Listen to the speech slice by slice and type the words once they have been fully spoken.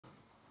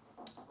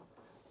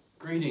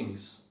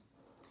Greetings.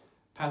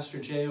 Pastor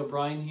Jay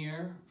O'Brien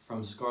here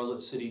from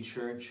Scarlet City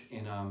Church,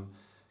 and I'm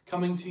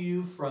coming to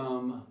you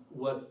from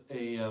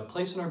a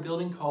place in our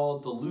building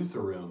called the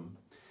Luther Room.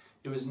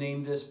 It was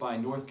named this by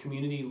North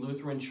Community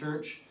Lutheran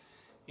Church,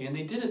 and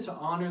they did it to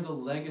honor the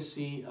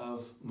legacy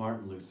of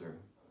Martin Luther.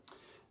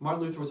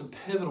 Martin Luther was a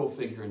pivotal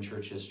figure in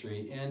church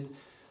history, and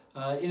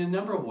in a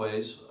number of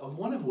ways,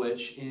 one of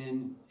which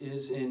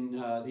is in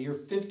the year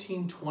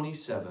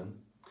 1527,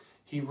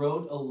 he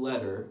wrote a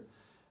letter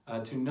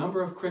to a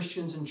number of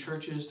Christians and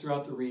churches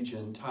throughout the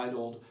region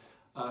titled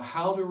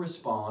How to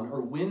Respond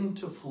or When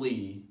to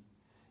Flee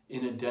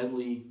in a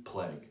Deadly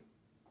Plague.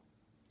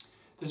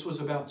 This was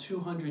about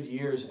 200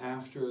 years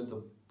after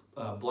the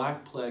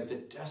Black Plague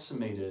that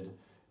decimated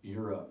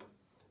Europe.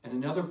 And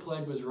another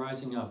plague was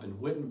rising up in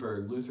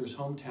Wittenberg, Luther's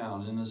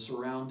hometown, and in the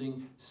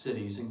surrounding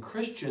cities. And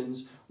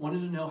Christians wanted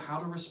to know how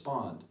to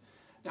respond.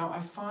 Now, I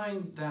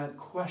find that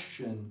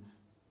question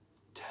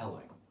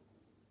telling,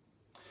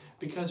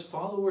 because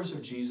followers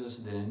of Jesus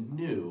then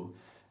knew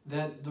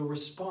that the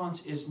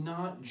response is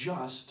not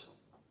just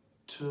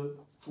to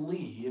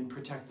flee and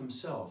protect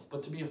themselves,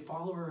 but to be a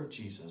follower of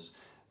Jesus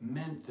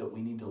meant that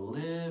we need to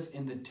live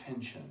in the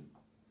tension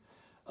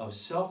of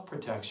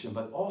self-protection,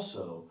 but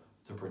also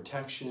the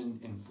protection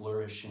and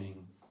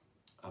flourishing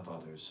of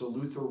others. So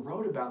Luther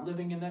wrote about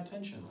living in that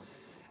tension.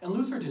 And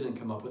Luther didn't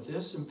come up with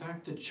this. In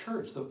fact, the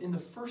church, in the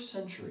first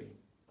century,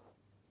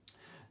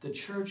 the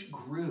church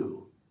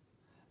grew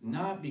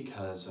not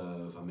because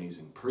of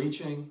amazing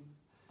preaching.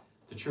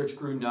 The church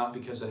grew not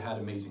because it had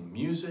amazing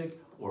music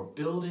or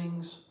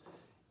buildings.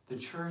 The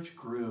church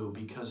grew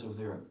because of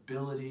their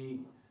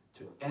ability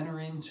to enter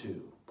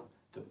into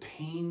the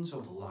pains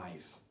of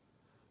life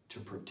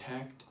to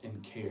protect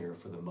and care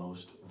for the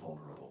most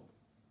vulnerable.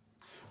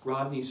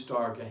 Rodney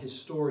Stark, a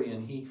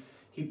historian,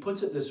 he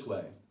puts it this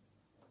way.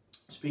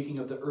 Speaking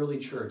of the early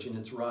church and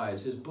its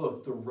rise, his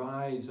book, The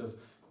Rise of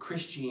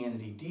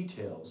Christianity,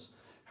 details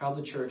how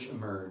the church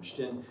emerged.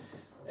 And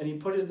he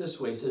put it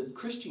this way, he said,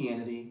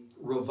 Christianity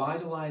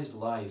revitalized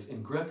life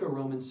in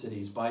Greco-Roman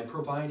cities by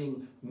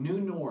providing new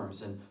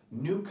norms and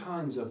new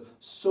kinds of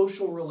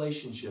social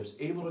relationships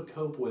able to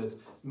cope with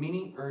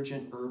many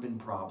urgent urban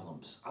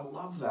problems. I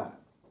love that.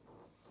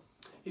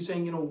 He's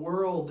saying in a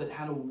world that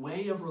had a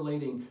way of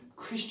relating,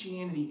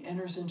 Christianity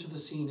enters into the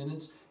scene, and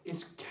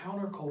it's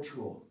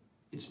countercultural,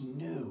 it's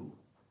new,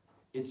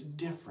 it's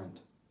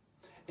different.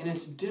 And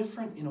it's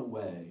different in a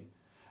way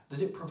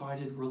that it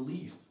provided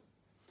relief.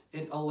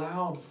 It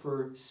allowed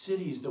for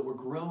cities that were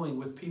growing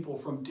with people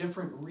from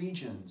different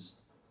regions.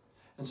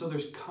 And so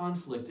there's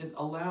conflict. It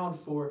allowed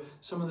for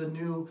some of the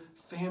new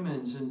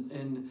famines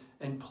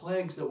and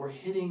plagues that were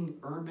hitting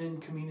urban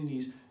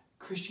communities.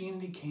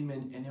 Christianity came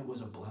in and it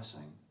was a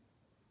blessing.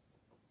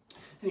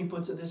 And he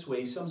puts it this way,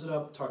 he sums it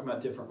up talking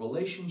about different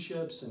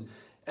relationships and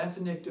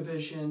ethnic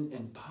division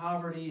and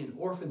poverty and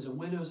orphans and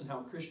widows and how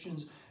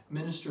Christians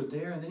ministered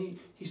there. And then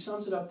he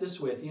sums it up this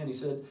way at the end. He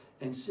said,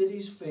 and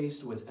cities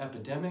faced with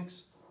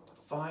epidemics,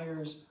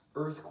 fires,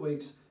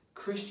 earthquakes,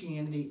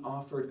 Christianity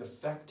offered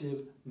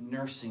effective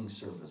nursing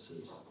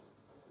services.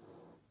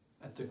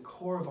 At the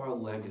core of our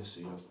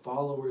legacy of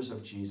followers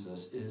of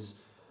Jesus is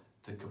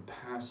the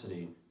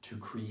capacity to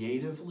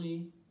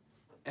creatively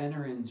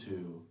enter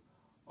into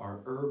our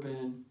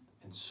urban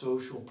and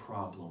social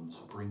problems,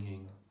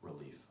 bringing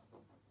relief.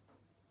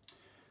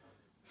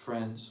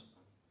 Friends,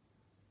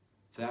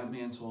 that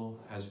mantle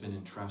has been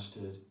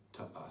entrusted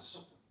to us.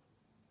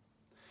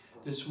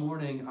 This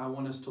morning, I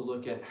want us to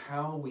look at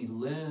how we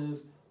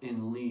live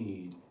and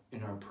lead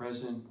in our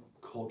present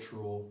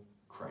cultural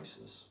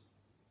crisis.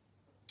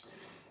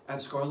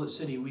 At Scarlet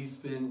City,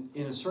 we've been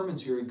in a sermon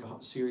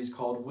series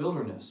called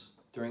Wilderness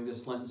during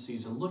this Lenten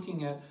season,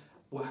 looking at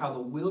how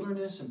the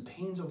wilderness and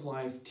pains of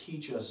life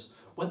teach us,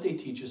 what they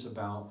teach us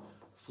about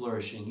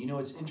flourishing. You know,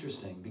 it's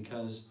interesting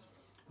because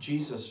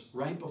Jesus,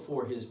 right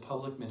before his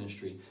public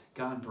ministry,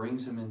 God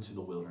brings him into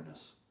the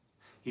wilderness.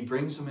 He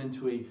brings him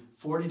into a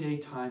 40-day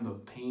time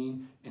of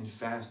pain and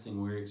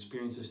fasting where he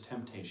experiences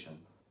temptation.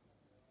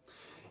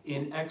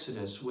 In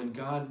Exodus, when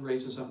God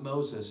raises up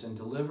Moses and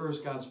delivers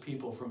God's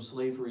people from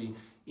slavery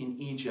in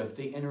Egypt,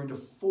 they enter into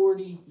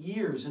 40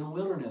 years in a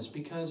wilderness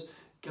because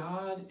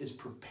God is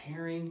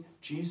preparing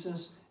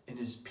Jesus and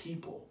his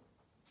people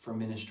for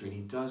ministry, and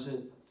he does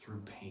it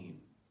through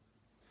pain.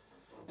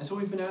 And so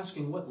we've been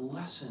asking, what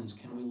lessons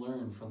can we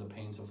learn from the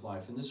pains of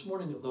life? And this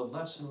morning, the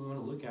lesson we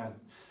want to look at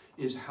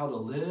is how to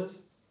live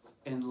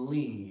and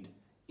lead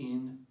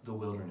in the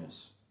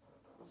wilderness.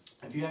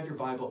 If you have your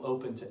Bible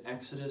open to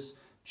Exodus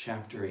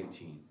chapter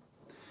 18.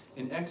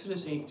 In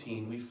Exodus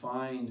 18, we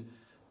find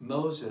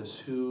Moses,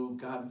 who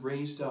God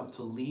raised up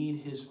to lead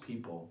his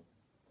people,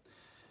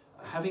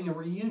 having a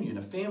reunion,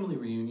 a family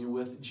reunion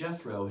with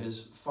Jethro,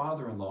 his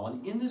father-in-law.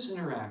 And in this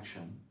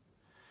interaction,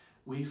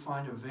 we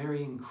find a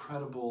very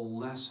incredible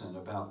lesson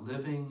about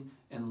living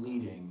and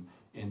leading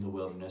in the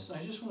wilderness. And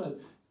I just want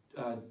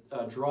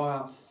to draw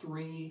out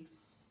three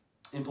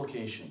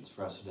implications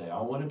for us today. I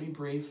want to be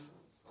brief.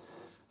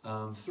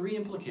 Three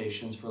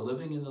implications for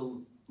living in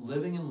the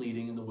living and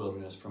leading in the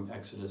wilderness from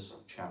Exodus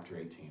chapter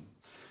 18.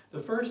 The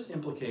first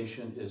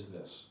implication is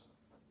this.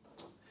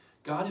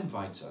 God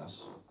invites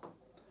us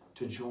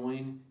to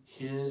join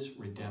his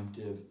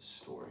redemptive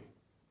story.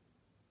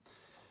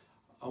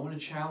 I want to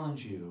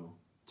challenge you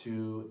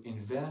to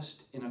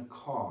invest in a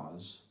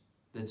cause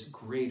that's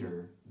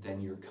greater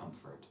than your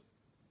comfort.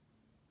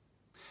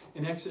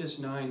 In Exodus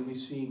 9, we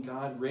see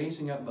God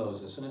raising up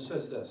Moses, and it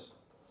says this,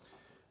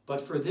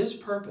 "But for this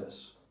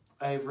purpose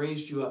I have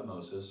raised you up,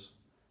 Moses,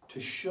 to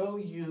show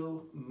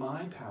you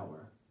my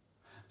power,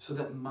 so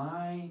that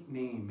my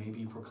name may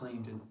be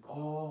proclaimed in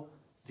all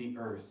the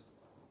earth."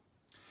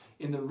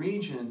 In the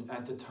region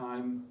at the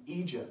time,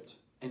 Egypt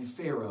and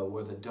Pharaoh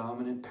were the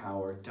dominant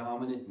power,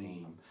 dominant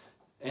name,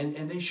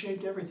 and they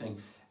shaped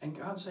everything. And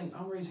God's saying,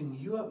 I'm raising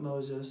you up,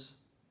 Moses,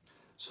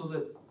 so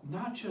that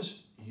not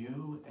just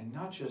you and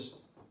not just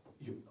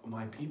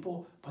my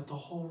people, but the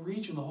whole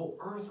region, the whole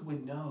earth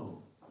would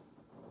know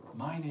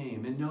my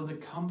name and know the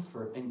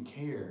comfort and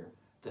care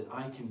that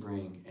I can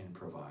bring and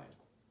provide.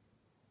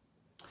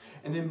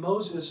 And then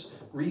Moses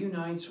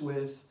reunites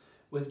with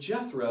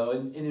Jethro,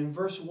 and in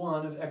verse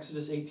 1 of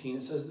Exodus 18,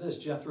 it says this,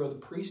 Jethro, the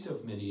priest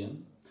of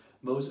Midian,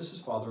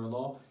 Moses'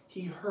 father-in-law,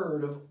 he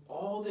heard of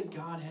all that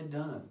God had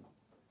done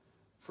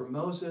for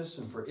Moses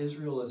and for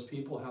Israel as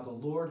people, how the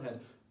Lord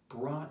had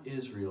brought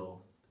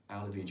Israel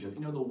out of Egypt.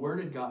 You know, the word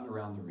had gotten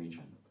around the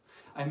region.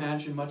 I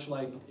imagine much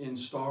like in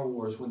Star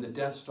Wars when the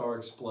Death Star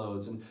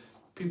explodes and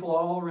people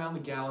all around the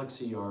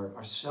galaxy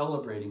are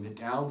celebrating the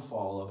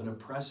downfall of an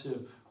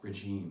oppressive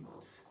regime.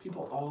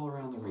 People all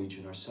around the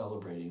region are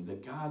celebrating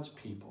that God's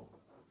people,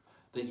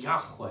 that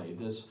Yahweh,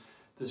 this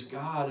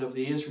God of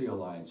the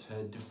Israelites,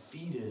 had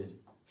defeated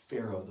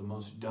Pharaoh, the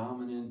most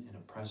dominant and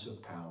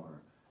oppressive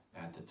power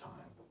at the time.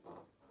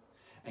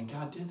 And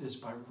God did this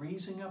by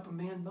raising up a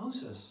man,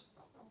 Moses.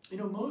 You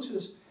know,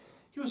 Moses,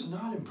 he was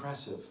not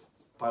impressive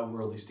by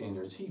worldly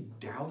standards. He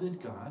doubted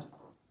God.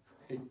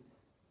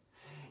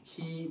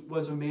 He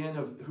was a man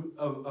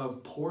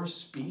of poor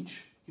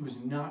speech. He was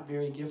not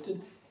very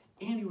gifted.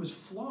 And he was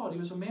flawed. He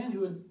was a man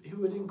who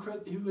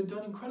had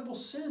done incredible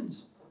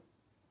sins.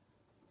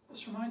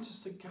 This reminds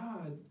us that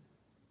God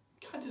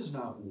does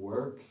not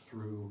work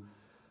through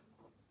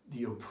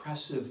the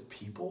oppressive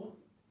people.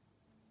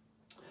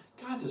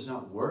 God does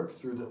not work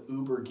through the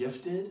uber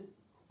gifted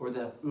or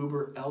the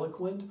uber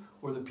eloquent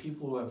or the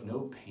people who have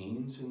no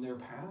pains in their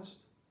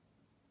past.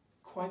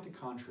 Quite the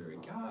contrary.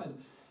 God,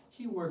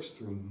 he works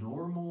through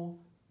normal,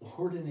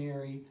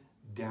 ordinary,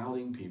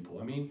 doubting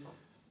people. I mean,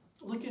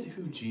 look at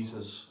who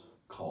Jesus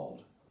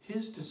called.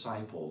 His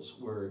disciples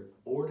were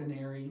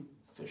ordinary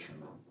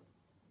fishermen.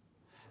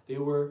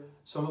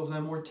 Some of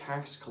them were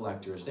tax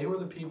collectors. They were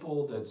the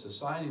people that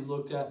society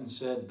looked at and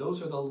said,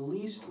 those are the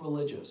least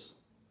religious.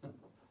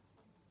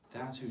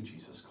 That's who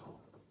Jesus called.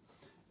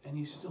 And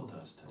he still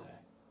does today.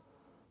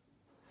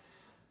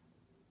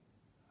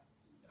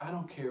 I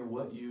don't care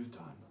what you've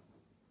done,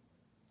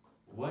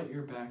 what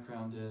your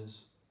background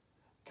is,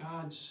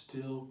 God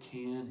still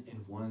can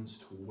and wants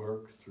to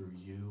work through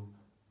you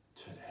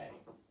today.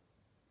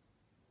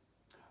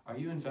 Are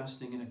you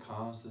investing in a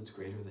cause that's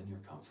greater than your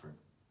comfort?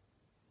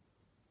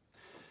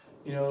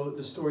 You know,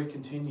 the story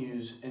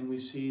continues and we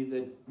see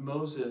that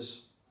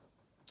Moses,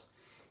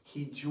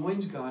 he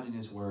joins God in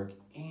his work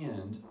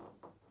and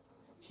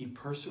he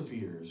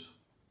perseveres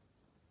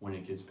when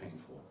it gets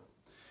painful.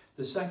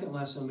 The second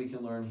lesson we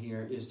can learn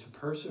here is to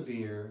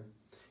persevere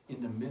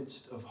in the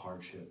midst of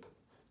hardship.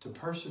 To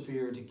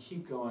persevere, to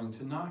keep going,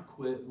 to not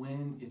quit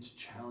when it's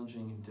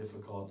challenging and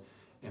difficult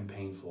and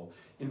painful.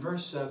 In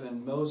verse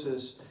 7,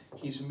 Moses,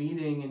 he's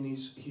meeting and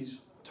he's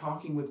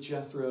talking with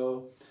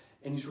Jethro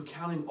and he's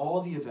recounting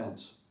all the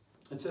events.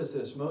 It says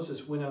this,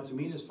 Moses went out to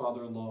meet his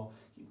father-in-law.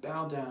 He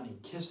bowed down, he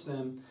kissed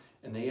them,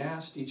 and they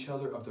asked each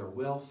other of their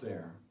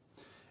welfare.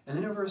 And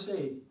then in verse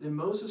 8, then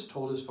Moses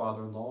told his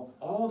father-in-law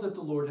all that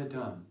the Lord had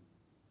done.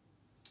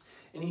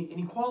 And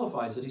he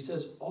qualifies it. He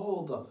says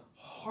all the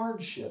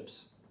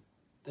hardships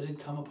that had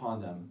come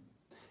upon them.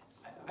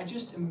 I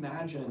just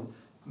imagine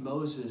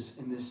Moses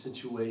in this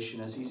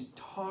situation as he's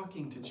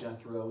talking to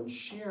Jethro and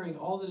sharing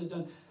all that had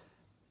done,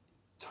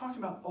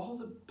 talking about all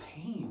the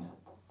pain,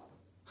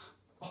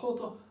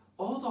 all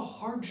the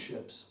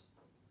hardships.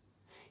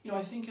 You know,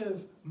 I think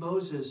of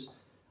Moses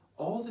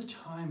all the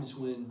times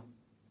when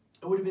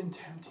it would have been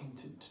tempting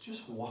to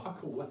just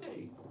walk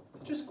away,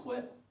 to just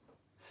quit.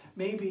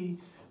 Maybe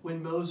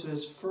when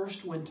Moses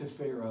first went to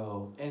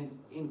Pharaoh and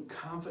in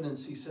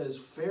confidence he says,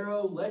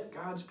 Pharaoh, let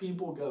God's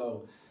people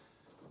go.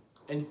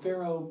 And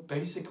Pharaoh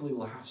basically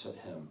laughs at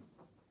him.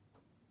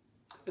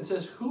 It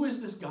says, who is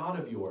this God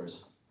of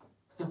yours?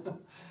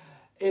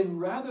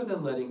 And rather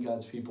than letting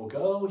God's people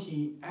go,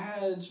 he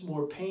adds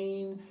more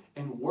pain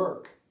and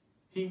work.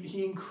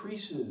 He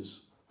increases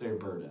their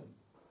burden.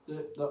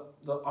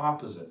 The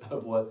opposite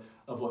of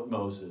what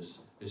Moses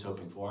is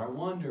hoping for. I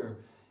wonder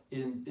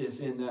if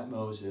in that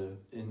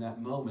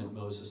moment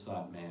Moses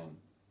thought, man,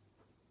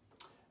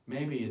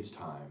 maybe it's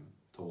time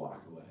to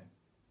walk away.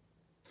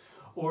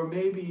 Or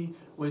maybe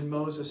when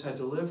Moses had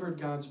delivered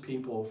God's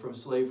people from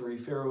slavery,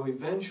 Pharaoh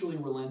eventually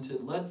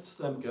relented, lets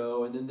them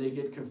go, and then they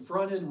get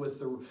confronted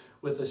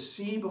with a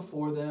sea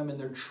before them, and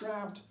they're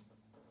trapped.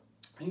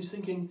 And he's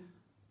thinking,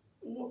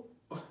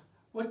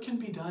 what can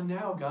be done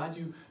now, God?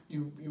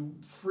 You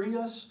free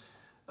us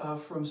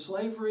from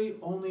slavery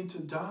only to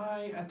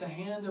die at the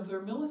hand of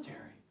their military.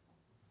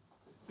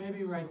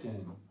 Maybe right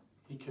then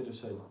he could have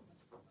said,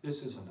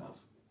 this is enough.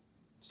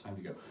 It's time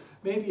to go.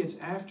 Maybe it's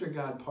after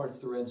God parts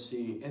the Red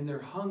Sea and they're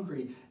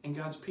hungry and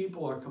God's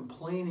people are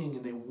complaining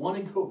and they want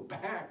to go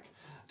back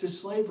to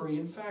slavery.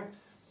 In fact,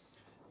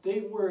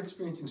 they were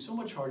experiencing so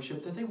much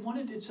hardship that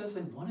it says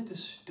they wanted to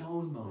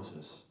stone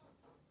Moses.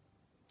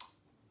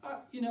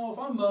 If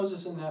I'm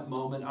Moses in that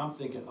moment, I'm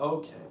thinking,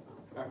 okay,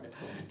 all right,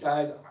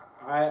 guys,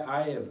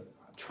 I am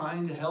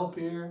trying to help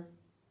here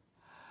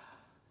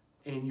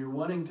and you're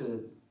wanting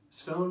to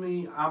stone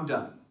me, I'm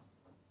done.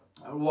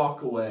 I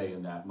walk away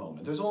in that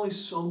moment. There's only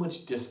so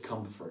much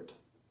discomfort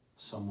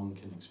someone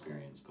can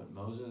experience, but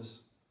Moses,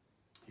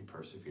 he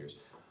perseveres.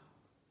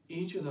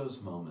 Each of those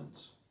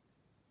moments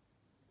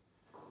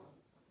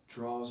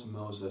draws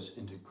Moses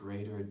into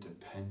greater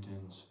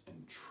dependence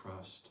and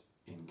trust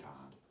in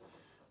God.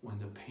 When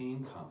the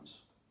pain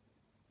comes,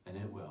 and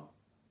it will,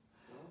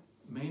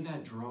 may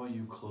that draw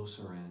you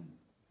closer in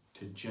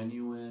to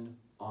genuine,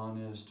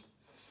 honest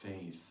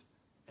faith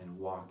and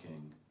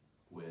walking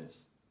with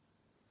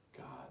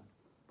God.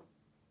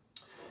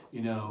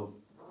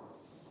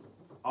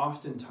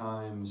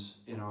 Oftentimes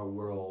in our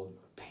world,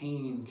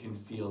 pain can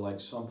feel like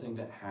something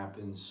that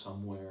happens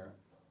somewhere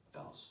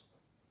else.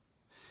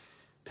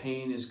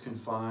 Pain is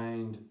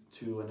confined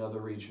to another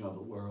region of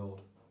the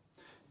world.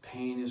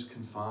 Pain is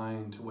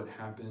confined to what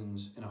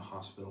happens in a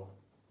hospital.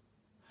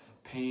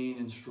 Pain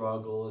and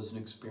struggle is an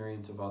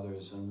experience of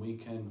others, and we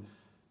can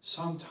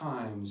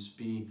sometimes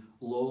be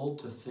lulled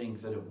to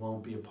think that it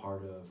won't be a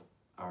part of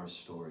our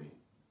story.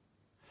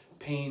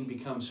 Pain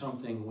becomes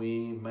something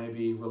we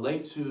maybe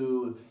relate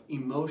to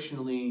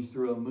emotionally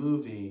through a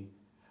movie,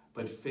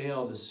 but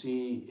fail to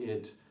see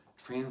it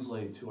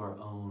translate to our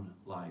own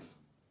life.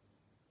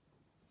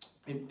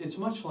 It's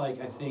much like,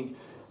 I think,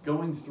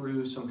 going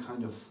through some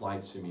kind of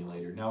flight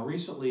simulator. Now,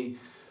 recently,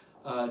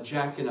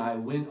 Jack and I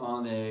went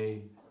on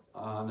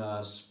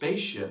a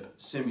spaceship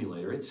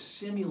simulator. It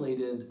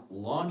simulated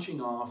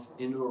launching off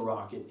into a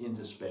rocket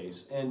into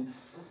space. And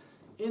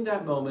in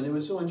that moment, it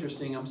was so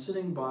interesting. I'm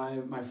sitting by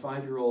my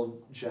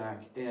 5-year-old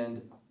Jack,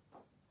 and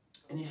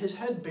his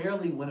head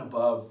barely went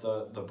above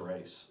the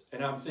brace.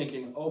 And I'm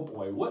thinking, oh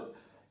boy, what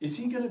is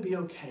he going to be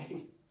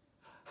okay?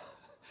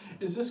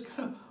 Is this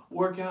going to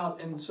work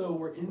out? And so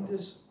we're in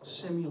this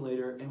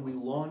simulator, and we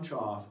launch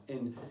off,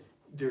 and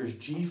there's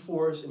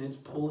G-force, and it's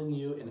pulling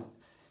you.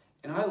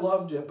 And I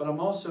loved it, but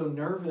I'm also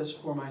nervous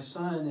for my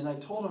son. And I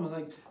told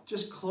him,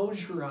 just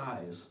close your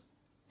eyes.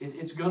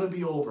 It's going to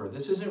be over.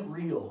 This isn't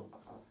real.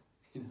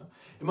 It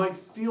might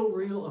feel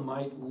real, it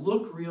might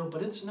look real,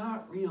 but it's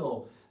not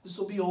real. This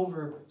will be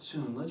over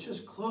soon. Let's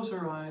just close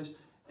our eyes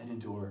and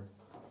endure.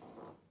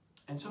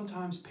 And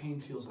sometimes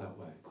pain feels that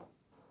way.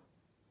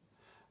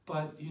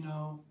 But,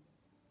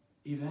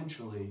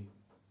 eventually,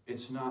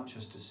 it's not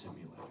just a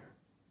simulator.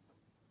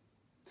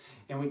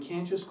 And we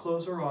can't just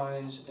close our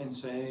eyes and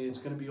say it's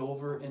going to be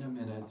over in a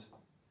minute,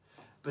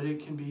 but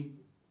it can be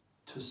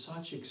to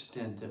such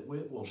extent that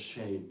it will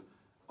shape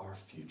our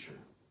future.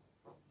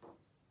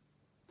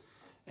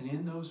 And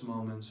in those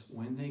moments,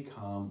 when they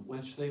come,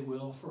 which they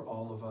will for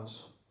all of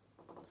us,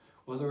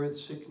 whether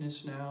it's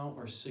sickness now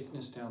or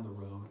sickness down the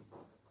road,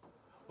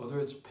 whether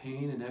it's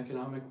pain and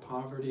economic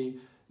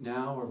poverty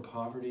now or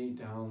poverty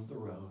down the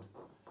road,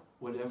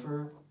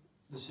 whatever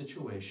the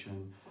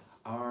situation,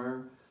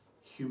 our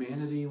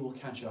humanity will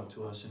catch up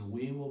to us and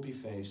we will be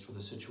faced with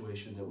a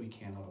situation that we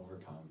cannot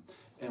overcome.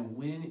 And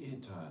when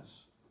it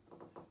does,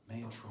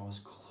 may it draw us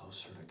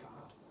closer to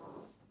God.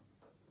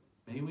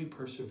 May we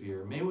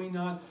persevere. May we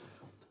not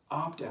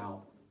opt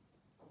out.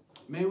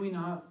 May we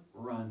not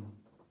run,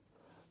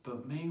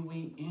 but may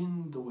we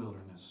in the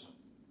wilderness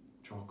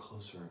draw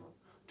closer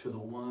to the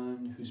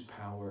one whose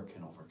power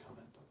can overcome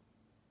it.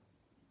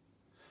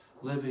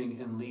 Living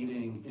and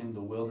leading in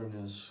the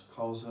wilderness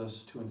calls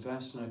us to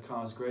invest in a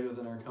cause greater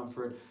than our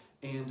comfort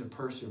and to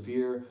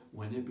persevere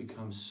when it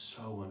becomes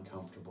so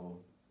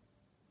uncomfortable.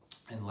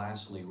 And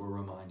lastly, we're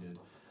reminded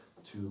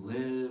to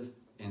live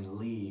and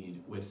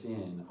lead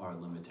within our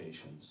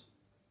limitations.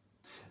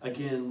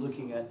 Again,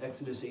 looking at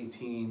Exodus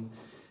 18,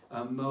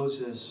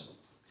 Moses,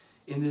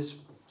 in this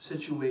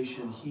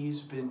situation,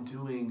 he's been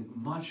doing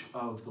much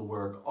of the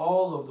work,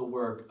 all of the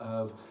work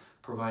of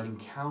providing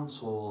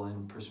counsel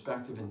and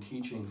perspective and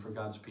teaching for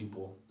God's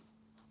people.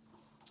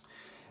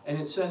 And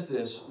it says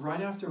this,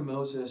 right after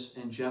Moses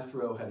and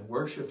Jethro had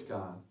worshiped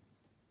God,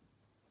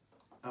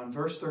 on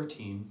verse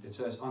 13, it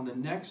says, on the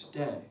next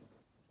day,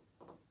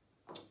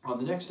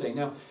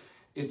 now,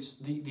 it's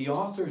the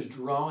author's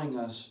drawing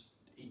us,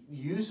 he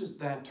uses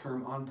that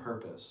term on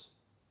purpose.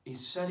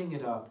 He's setting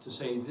it up to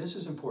say this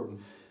is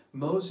important.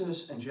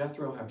 Moses and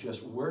Jethro have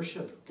just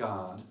worshiped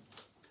God,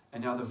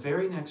 and now the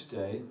very next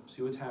day,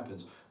 see what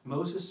happens.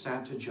 Moses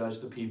sat to judge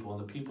the people, and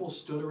the people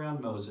stood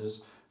around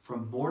Moses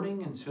from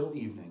morning until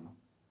evening.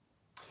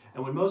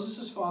 And when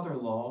Moses'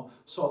 father-in-law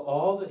saw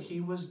all that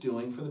he was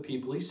doing for the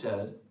people, he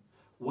said,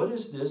 "What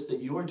is this that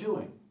you are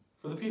doing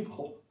for the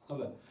people?" Love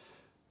that.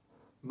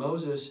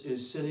 Moses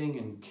is sitting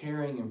and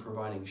caring and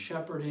providing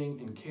shepherding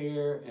and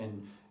care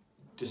and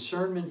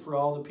discernment for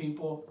all the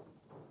people.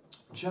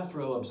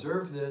 Jethro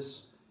observed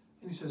this,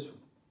 and he says,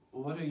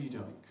 "What are you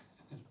doing?"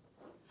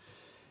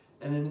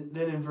 And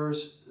then in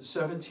verse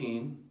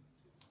 17,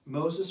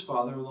 Moses'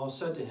 father-in-law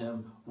said to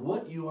him,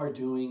 "What you are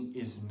doing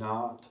is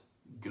not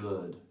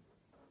good.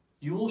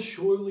 You will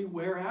surely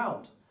wear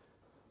out,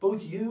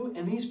 both you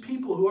and these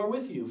people who are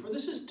with you, for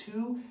this is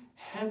too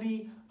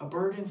heavy a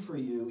burden for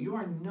you. You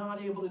are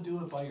not able to do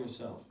it by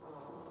yourself."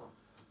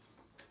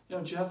 You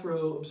know,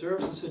 Jethro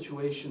observes the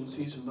situation,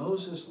 sees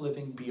Moses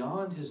living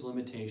beyond his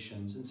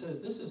limitations, and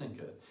says, "This isn't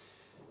good."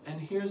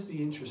 And here's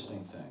the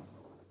interesting thing.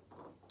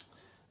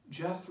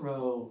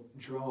 Jethro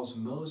draws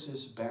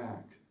Moses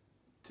back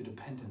to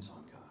dependence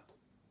on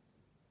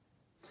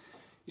God.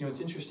 You know, it's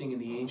interesting, in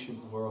the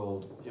ancient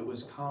world, it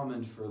was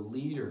common for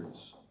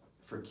leaders,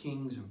 for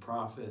kings and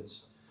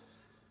prophets.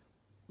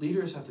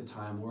 Leaders at the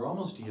time were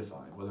almost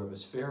deified, whether it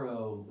was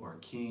Pharaoh or a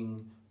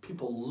king.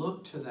 People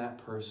looked to that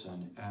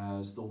person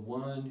as the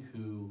one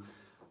who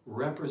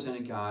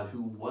represented God,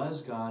 who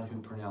was God,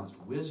 who pronounced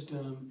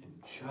wisdom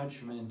and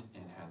judgment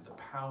and had the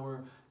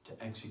power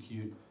to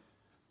execute.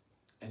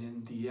 And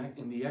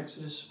in the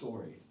Exodus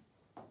story,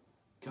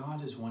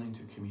 God is wanting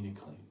to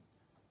communicate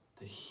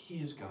that he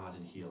is God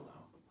and he alone.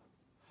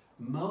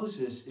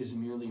 Moses is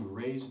merely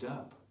raised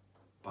up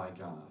by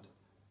God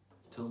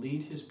to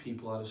lead his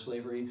people out of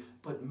slavery,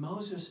 but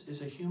Moses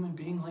is a human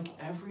being like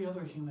every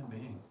other human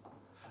being.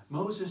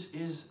 Moses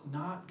is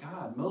not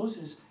God.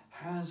 Moses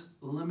has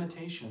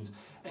limitations.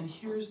 And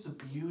here's the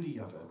beauty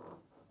of it.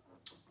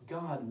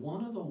 God,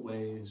 one of the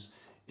ways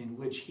in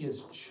which he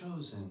has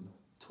chosen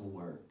to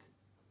work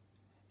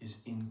is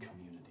in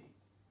community.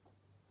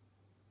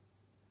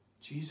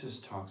 Jesus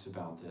talks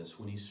about this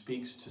when he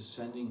speaks to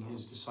sending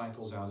his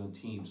disciples out in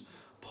teams.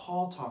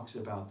 Paul talks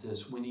about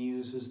this when he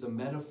uses the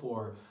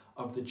metaphor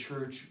of the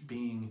church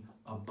being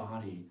a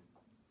body.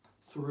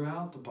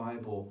 Throughout the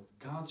Bible,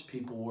 God's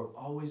people were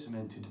always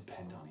meant to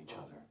depend on each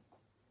other.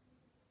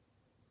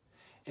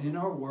 And in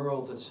our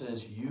world that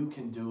says you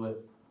can do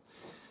it,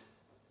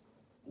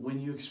 when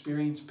you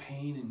experience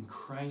pain and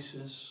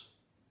crisis,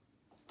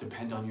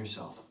 depend on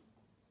yourself.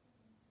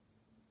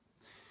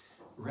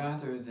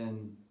 Rather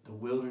than the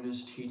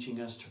wilderness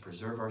teaching us to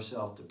preserve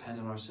ourselves, depend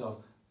on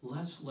ourselves,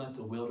 let's let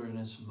the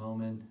wilderness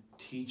moment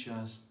teach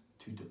us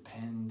to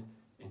depend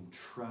and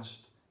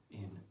trust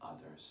in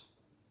others.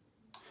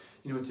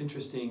 You know, it's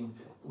interesting,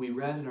 we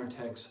read in our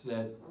text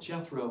that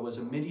Jethro was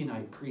a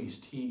Midianite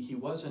priest. He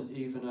wasn't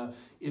even an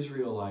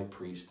Israelite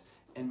priest.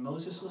 And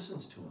Moses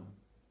listens to him.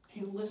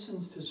 He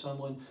listens to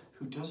someone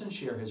who doesn't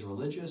share his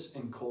religious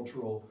and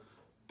cultural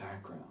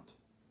background.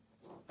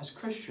 As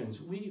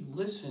Christians, we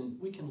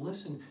can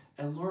listen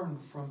and learn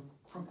from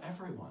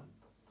everyone.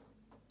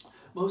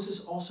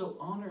 Moses also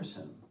honors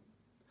him.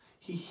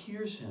 He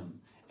hears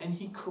him and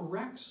he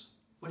corrects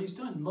what he's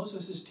done.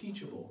 Moses is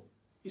teachable.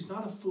 He's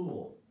not a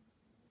fool.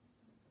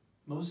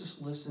 Moses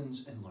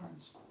listens and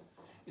learns.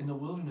 In the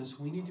wilderness,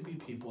 we need to be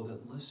people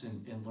that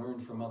listen and learn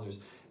from others.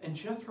 And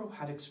Jethro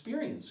had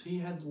experience. He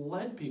had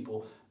led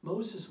people.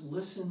 Moses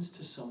listens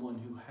to someone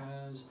who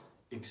has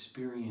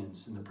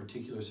experience in the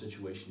particular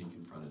situation he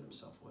confronted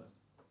himself with.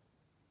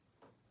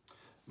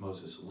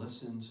 Moses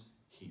listens,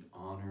 he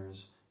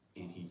honors,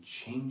 and he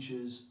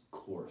changes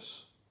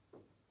course.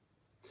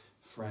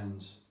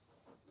 Friends,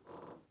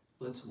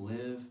 let's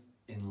live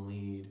and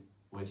lead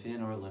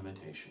within our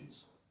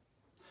limitations.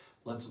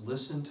 Let's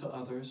listen to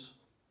others,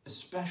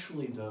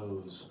 especially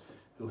those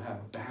who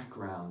have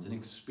background and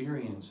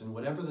experience in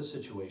whatever the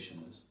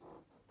situation is.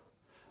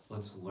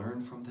 Let's learn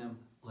from them,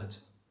 let's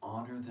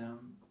honor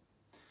them,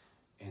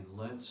 and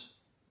let's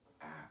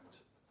act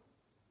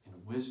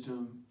in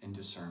wisdom and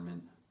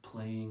discernment,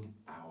 playing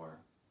our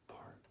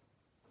part.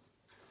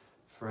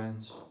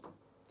 Friends,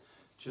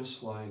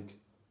 just like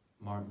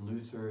Martin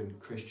Luther and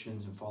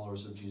Christians and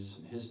followers of Jesus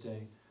in his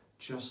day,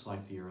 just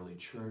like the early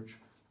church,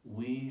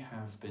 we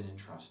have been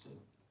entrusted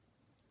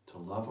to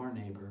love our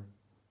neighbor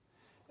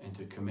and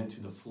to commit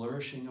to the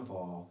flourishing of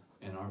all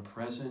in our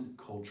present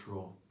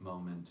cultural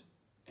moment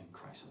and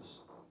crisis.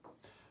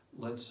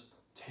 Let's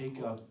take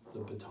up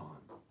the baton.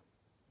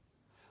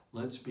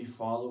 Let's be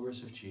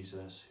followers of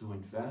Jesus who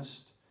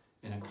invest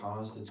in a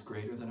cause that's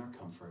greater than our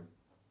comfort,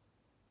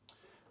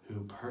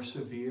 who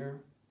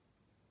persevere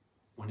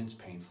when it's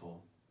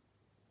painful,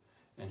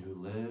 and who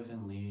live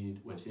and lead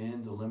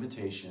within the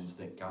limitations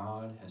that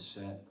God has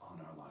set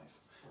on our life.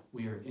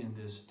 We are in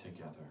this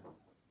together.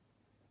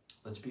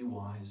 Let's be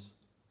wise.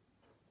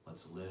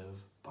 Let's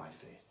live by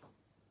faith.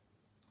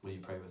 Will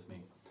you pray with me?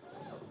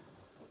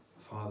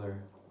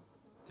 Father,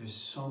 there's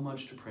so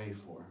much to pray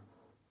for.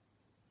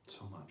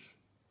 So much.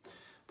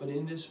 But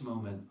in this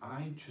moment,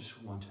 I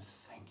just want to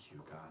thank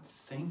you, God.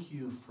 Thank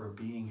you for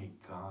being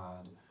a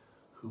God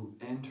who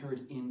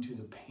entered into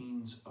the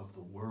pains of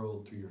the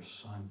world through your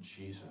Son,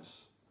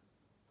 Jesus,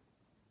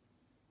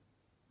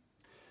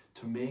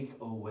 to make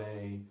a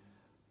way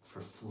for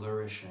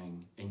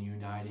flourishing and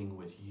uniting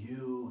with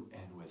you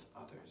and with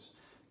others.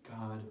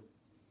 God,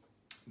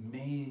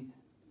 may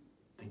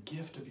the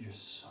gift of your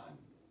Son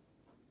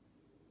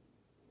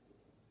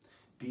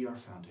be our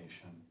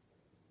foundation.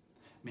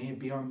 May it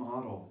be our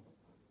model.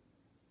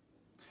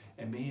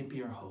 And may it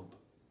be our hope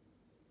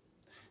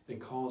that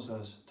calls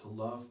us to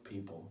love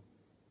people,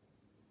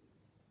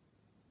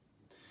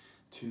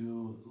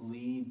 to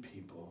lead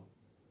people,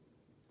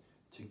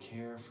 to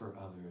care for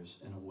others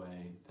in a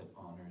way that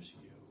honors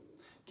you.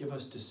 Give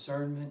us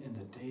discernment in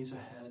the days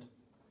ahead.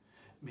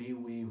 May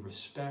we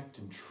respect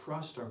and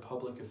trust our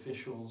public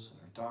officials and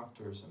our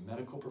doctors and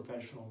medical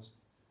professionals.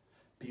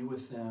 Be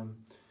with them.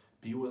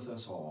 Be with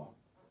us all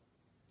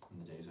in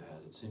the days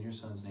ahead. It's in your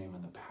Son's name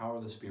and the power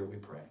of the Spirit we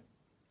pray.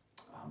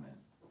 Amen.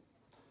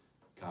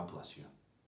 God bless you.